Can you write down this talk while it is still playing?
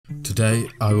Today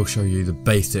I will show you the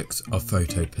basics of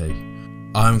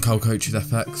Photopea. I am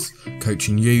CalCoachesFX,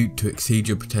 coaching you to exceed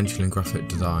your potential in graphic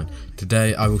design.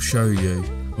 Today I will show you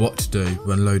what to do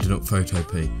when loading up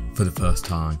Photopea for the first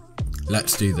time.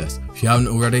 Let's do this. If you haven't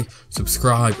already,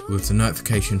 subscribe with the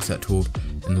notification set to all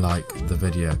and like the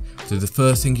video. So the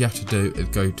first thing you have to do is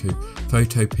go to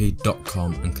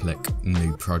photopea.com and click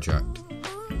new project.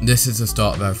 This is the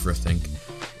start of everything.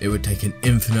 It would take an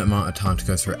infinite amount of time to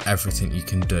go through everything you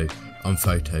can do on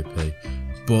Photopea,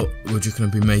 but we're just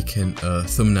going to be making a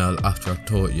thumbnail after I've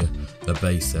taught you the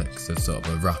basics as sort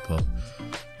of a wrap up.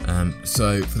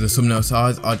 So for the thumbnail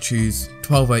size, I'd choose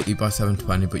 1280 by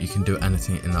 720, but you can do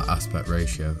anything in that aspect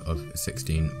ratio of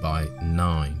 16 by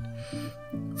 9.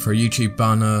 For a YouTube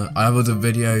banner, I have other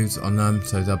videos on them,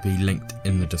 so they'll be linked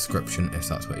in the description if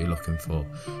that's what you're looking for.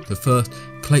 So first,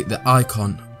 click the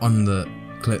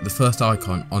first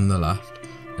icon on the left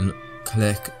and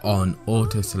click on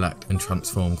auto select and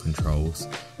transform controls,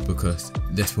 because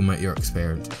this will make your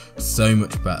experience so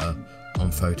much better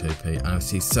on Photopea. And I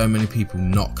see so many people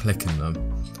not clicking them,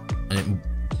 and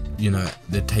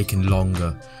they're taking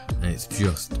longer, and it's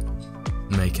just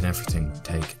making everything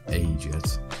take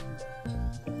ages.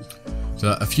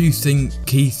 So a few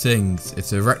key things,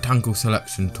 it's a rectangle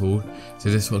selection tool, so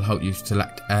this will help you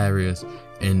select areas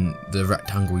in the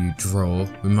rectangle you draw.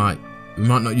 We might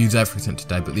not use everything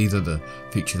today, but these are the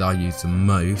features I use the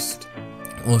most.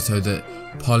 Also the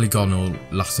Polygonal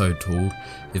lasso tool,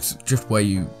 it's just where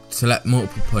you select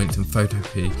multiple points and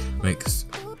Photopea makes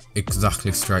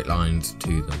exactly straight lines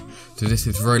to them. So this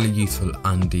is really useful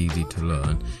and easy to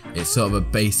learn. It's sort of a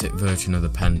basic version of the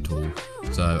pen tool.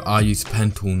 So I use the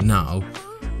pen tool now,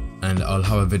 and I'll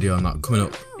have a video on that coming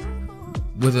up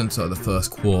within sort of the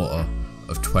first quarter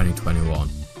of 2021.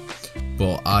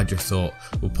 But I just thought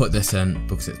we'll put this in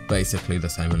because it's basically the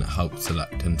same and it helps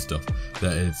selecting stuff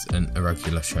that is an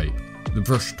irregular shape. The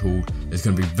brush tool is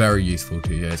going to be very useful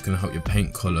to you. It's going to help you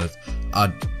paint colours,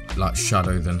 add like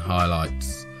shadows and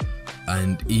highlights,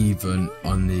 and even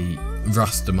on the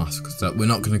raster masks that we're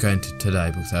not going to go into today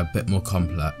because they're a bit more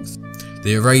complex.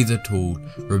 The eraser tool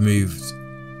removes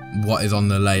what is on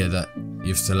the layer that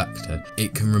you've selected.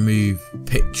 It can remove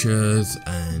pictures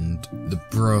and the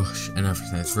brush and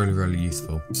everything. It's really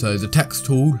useful. So the text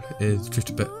tool is just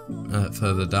a bit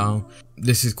further down.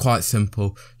 This is quite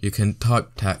simple. You can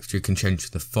type text, you can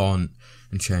change the font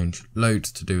and change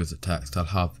loads to do with the text. I'll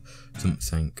have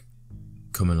something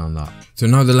coming on that. So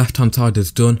now the left hand side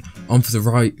is done, on for the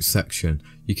right section.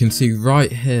 You can see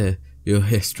right here your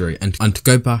history, and to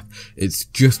go back, it's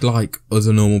just like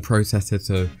other normal processes,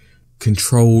 so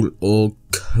Control or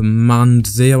Command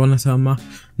Z I want to say on Mac,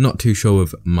 not too sure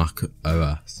with Mac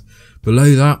OS.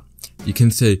 Below that you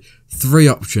can see three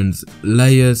options: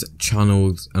 layers,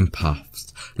 channels and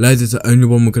paths. Layers is the only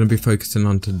one we're going to be focusing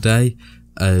on today,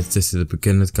 as this is a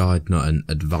beginner's guide, not an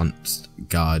advanced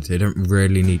guide, so you don't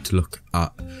really need to look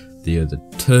at the other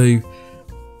two.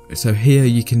 So here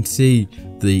you can see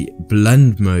the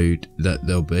blend mode that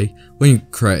there'll be. When you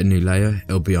create a new layer,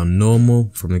 it'll be on normal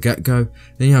from the get-go.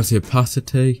 Then you have the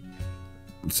opacity,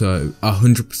 so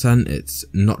 100% it's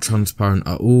not transparent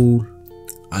at all,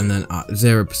 and then at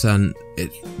 0%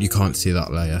 you can't see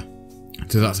that layer.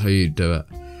 So that's how you do it.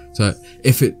 So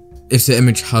if the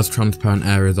image has transparent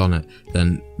areas on it,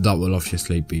 then that will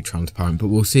obviously be transparent, but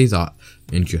we'll see that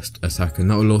in just a second.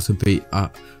 That will also be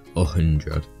at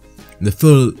 100. The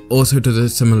fill also does a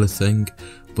similar thing,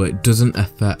 but it doesn't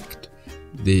affect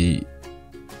the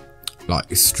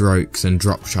strokes and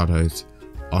drop shadows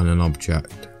on an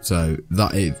object. So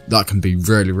that can be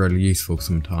really useful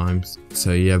sometimes.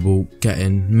 So yeah, we'll get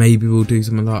in, maybe we'll do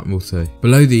some of that and we'll see.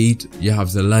 Below these you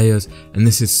have the layers, and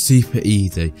this is super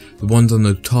easy. The ones on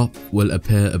the top will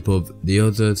appear above the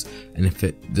others, and if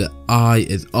the eye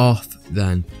is off,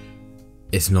 then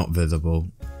it's not visible.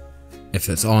 If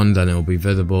it's on, then it will be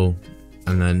visible,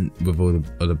 and then with all the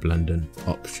other blending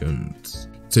options.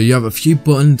 So you have a few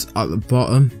buttons at the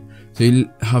bottom. So you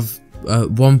have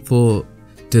one for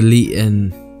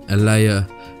deleting a layer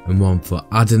and one for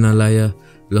adding a layer.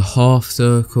 The half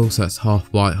circle, so it's half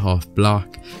white, half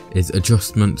black, is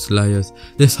adjustments layers.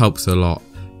 This helps a lot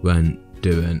when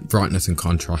doing brightness and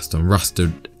contrast on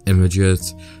rastered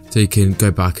images, so you can go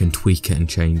back and tweak it and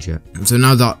change it. So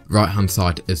now that right hand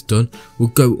side is done, we'll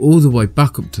go all the way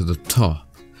back up to the top,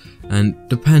 and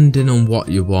depending on what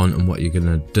you want and what you're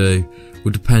gonna do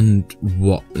will depend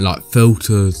what like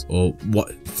filters or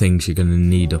what things you're gonna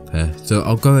need up here. So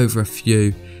I'll go over a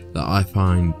few that I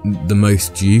find the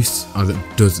most use, as it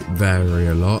does vary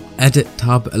a lot. Edit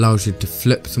tab allows you to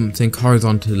flip something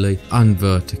horizontally and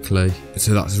vertically,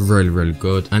 so that's really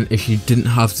good. And if you didn't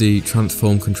have the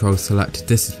transform control selected,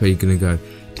 this is where you're going to go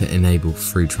to enable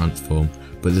free transform,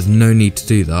 but there's no need to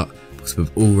do that because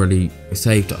we've already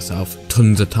saved ourselves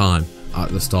tons of time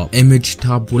at the start. Image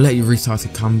tab will let you resize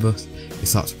the canvas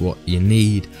if that's what you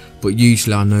need, but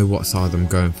usually I know what size I'm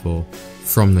going for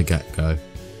from the get-go,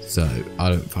 so I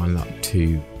don't find that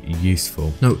too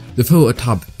useful. Now, the filter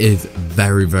tab is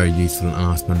very useful, and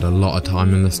I spend a lot of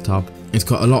time in this tab. It's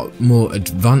got a lot more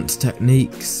advanced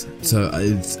techniques, so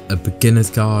it's a beginner's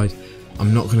guide.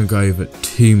 I'm not going to go over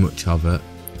too much of it,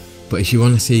 but if you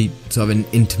want to see sort of an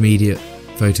intermediate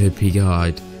Photopea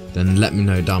guide, then let me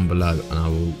know down below and I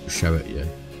will show it you.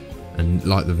 And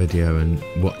like the video and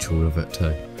watch all of it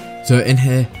too. So in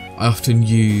here, I often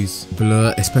use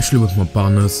blur, especially with my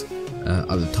banners. At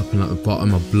the top and at the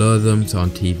bottom I blur them, so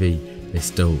on TV they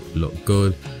still look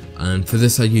good, and for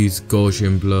this I use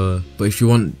Gaussian blur, but if you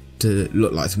want to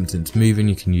look like something's moving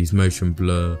you can use motion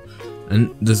blur,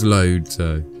 and there's loads,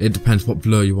 so it depends what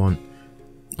blur you want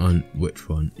on which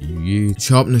one you use.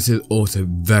 Sharpness is also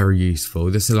very useful.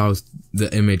 This allows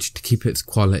the image to keep its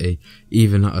quality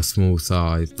even at a small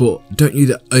size, but don't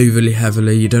use it overly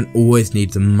heavily. You don't always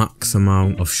need the max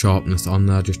amount of sharpness on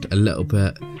there, just a little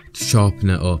bit to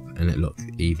sharpen it up and it looks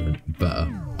even better.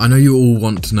 I know you all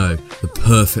want to know the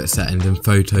perfect settings in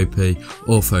Photopea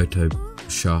or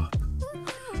Photoshop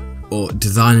or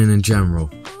designing in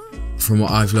general. From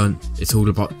what I've learned, it's all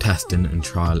about testing and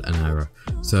trial and error.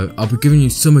 So I'll be giving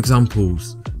you some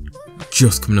examples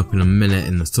just coming up in a minute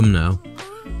in the thumbnail,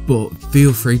 but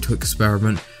feel free to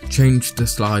experiment, change the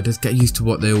sliders, get used to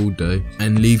what they all do,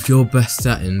 and leave your best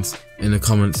settings in the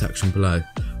comment section below.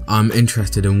 I'm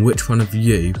interested in which one of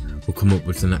you will come up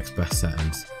with the next best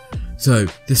settings. So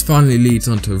this finally leads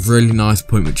on to a really nice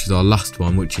point, which is our last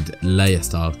one, which is layer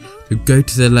styles. So go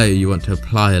to the layer you want to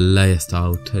apply a layer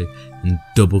style to and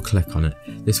double click on it.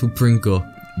 This will bring up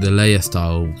the layer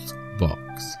styles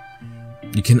box.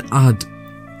 You can add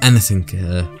anything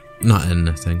here, not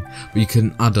anything, but you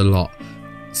can add a lot,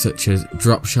 such as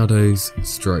drop shadows,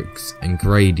 strokes and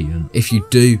gradient. If you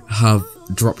do have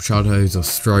drop shadows or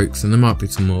strokes, and there might be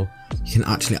some more, you can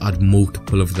actually add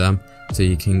multiple of them, so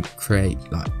you can create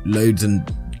like loads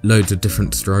and loads of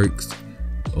different strokes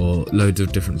or loads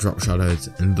of different drop shadows,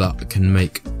 and that can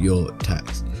make your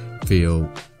text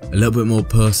feel a little bit more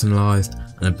personalized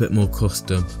and a bit more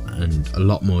custom and a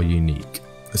lot more unique.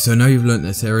 So now you've learnt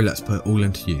this area, let's put it all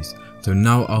into use. So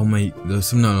now I'll make the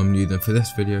thumbnail I'm using for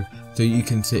this video so you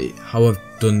can see how I've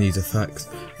done these effects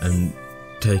and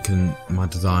taken my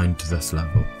design to this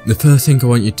level. The first thing I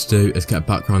want you to do is get a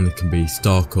background that can be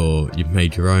stock or you've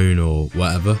made your own or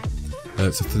whatever.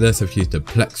 So for this I've used a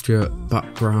Plexture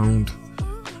background,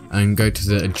 and go to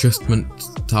the adjustment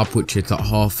tab, which is that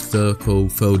half circle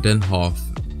filled in half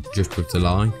just with the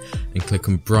line, and click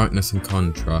on brightness and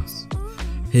contrast.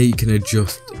 Here you can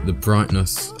adjust the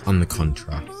brightness and the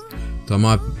contrast. So on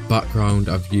my background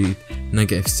I've used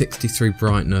 -63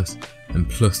 brightness and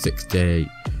 +68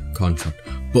 contrast,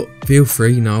 but feel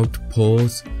free now to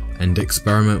pause and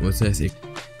experiment with this.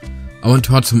 I want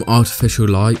to add some artificial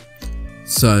light,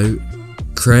 so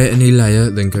create a new layer,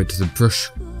 then go to the brush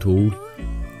tool,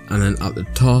 and then at the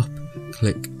top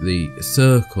click the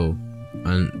circle,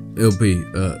 and it'll be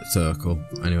a circle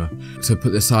anyway. So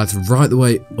put the size right the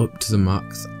way up to the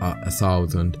max at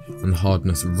 1000 and the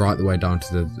hardness right the way down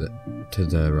to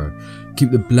 0.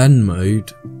 Keep the blend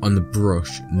mode on the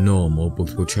brush normal,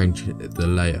 but we'll change the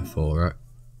layer for it,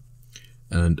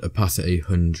 and opacity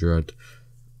 100,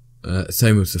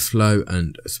 same with the flow,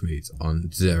 and smooth on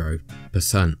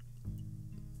 0%.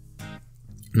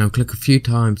 Now click a few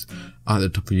times at the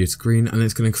top of your screen and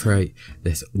it's going to create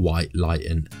this white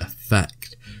lighting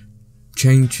effect.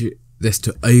 Change this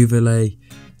to overlay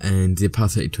and the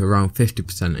opacity to around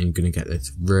 50%, and you're going to get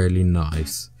this really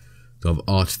nice sort of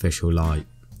artificial light,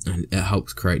 and it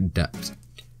helps create depth.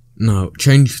 Now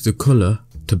change the colour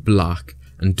to black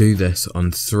and do this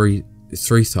on three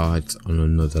sides on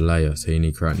another layer, so you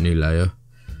need to create a new layer,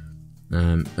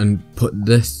 and put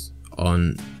this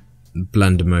on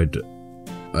blender mode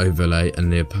overlay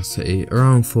and the opacity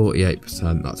around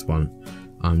 48%, that's one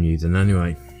I'm using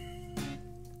anyway.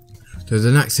 So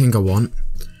the next thing I want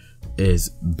is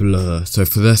blur. So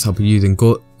for this I'll be using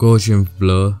Gaussian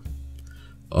blur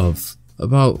of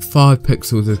about 5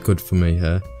 pixels is good for me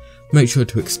here. Make sure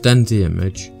to extend the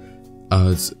image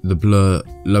as the blur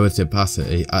lowers the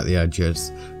opacity at the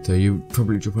edges, so you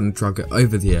probably just want to drag it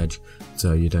over the edge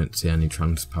so you don't see any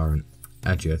transparent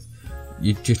edges.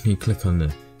 You just need to click on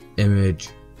the image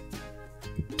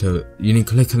to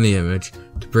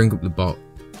bring up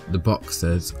the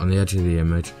boxes on the edge of the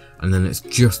image, and then it's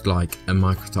just like a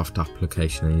Microsoft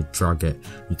application, and you drag it.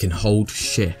 You can hold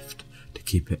shift to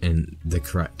keep it in the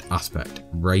correct aspect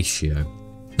ratio.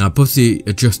 Now above the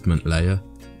adjustment layer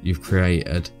you've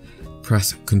created,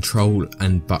 press Control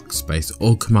and Backspace,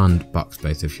 or Command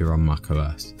Backspace if you're on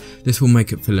macOS. This will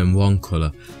make it fill in one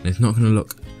colour, and it's not going to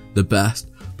look the best,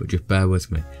 but just bear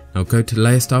with me. Now go to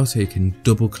layer style so you can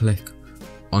double click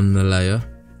on the layer.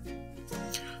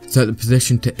 Set the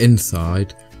position to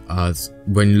inside, as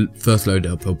when you first load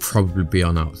it up it'll probably be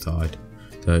on outside.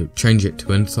 So change it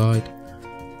to inside.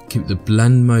 Keep the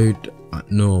blend mode at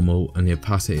normal and the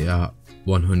opacity at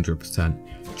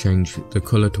 100%. Change the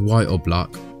colour to white or black.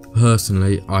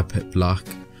 Personally I pick black,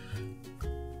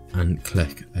 and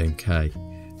click OK.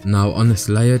 Now on this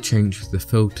layer change the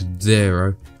fill to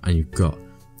 0 and you've got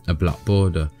a black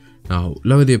border. Now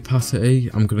lower the opacity,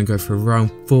 I'm going to go for around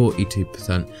 42%,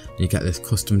 and you get this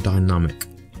custom dynamic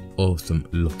awesome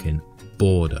looking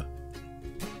border.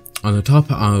 On the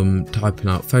top I'm typing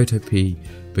out Photopea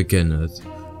beginners.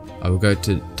 I will go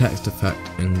to text effect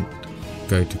and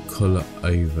go to colour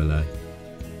overlay.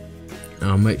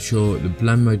 Now make sure the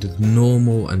blend mode is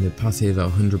normal and the opacity is at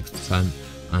 100%,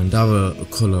 and have a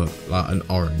colour like an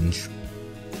orange.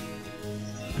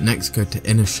 Next go to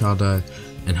inner shadow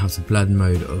and have the blend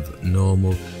mode of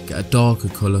normal. Get a darker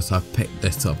colour, so I've picked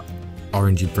this up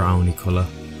orangey browny colour.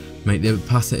 Make the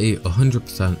opacity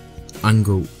 100%,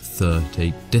 angle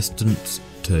 30, distance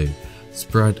 2,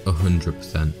 spread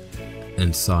 100%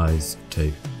 and size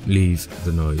 2. Leave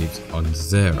the noise on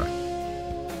 0.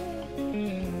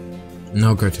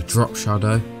 Now go to drop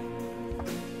shadow.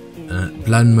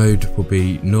 Blend mode will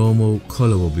be normal,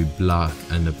 colour will be black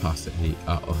and opacity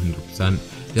at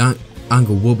 100%. The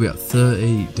angle will be at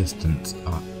 30, distance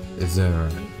at 0.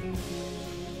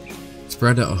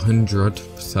 Spread at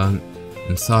 100%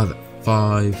 and size at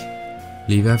 5.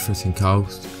 Leave everything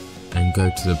else and go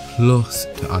to the plus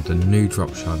to add a new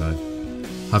drop shadow.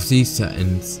 Have these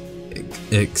settings,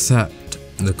 except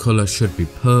the colour should be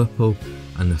purple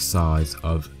and the size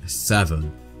of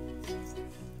 7,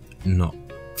 not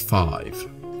 5.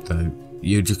 So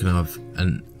you're just going to have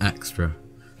an extra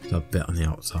bit on the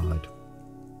outside.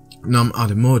 Now I'm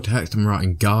adding more text. I'm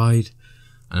writing guide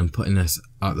and I'm putting this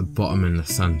at the bottom in the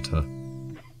centre.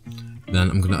 Then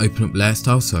I'm going to open up layer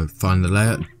style, so find the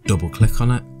layer, double click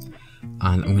on it,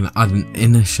 and I'm going to add an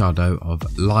inner shadow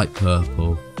of light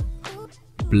purple,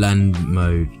 blend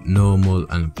mode normal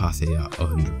and opacity at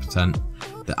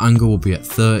 100%. The angle will be at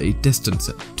 30, distance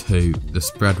at 2, the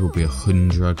spread will be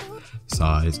 100,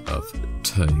 size of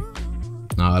 2.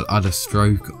 Now I'll add a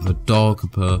stroke of a darker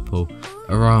purple,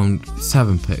 around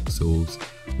 7 pixels,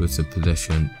 with the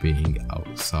position being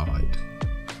outside,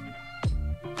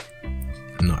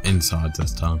 not inside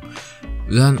this time.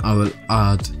 Then I will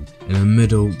add in the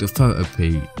middle the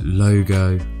Photopea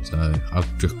logo, so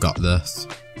I've just got this.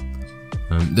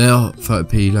 There are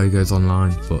Photopea logos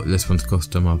online, but this one's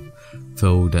custom. I've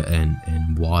filled it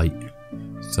in white,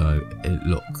 so it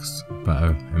looks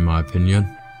better in my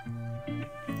opinion.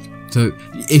 So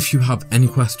if you have any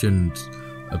questions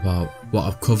about what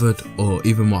I've covered, or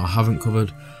even what I haven't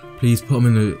covered, please put them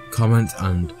in the comments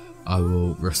and I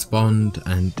will respond.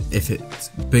 And if it's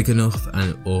big enough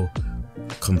or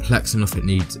complex enough it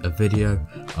needs a video,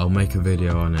 I'll make a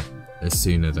video on it as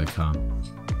soon as I can.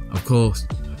 Of course,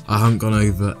 I haven't gone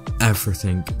over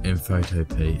everything in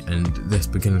Photopea, and this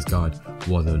beginner's guide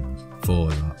wasn't for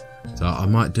that. So I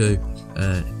might do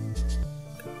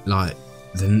like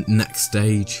the next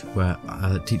stage where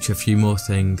I teach you a few more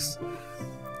things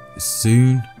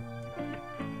soon.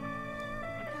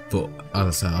 But as I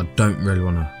said, I don't really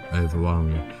want to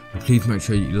overwhelm you. But please make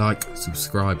sure you like,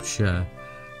 subscribe, share,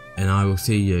 and I will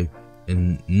see you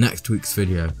in next week's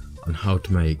video on how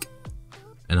to make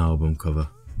an album cover.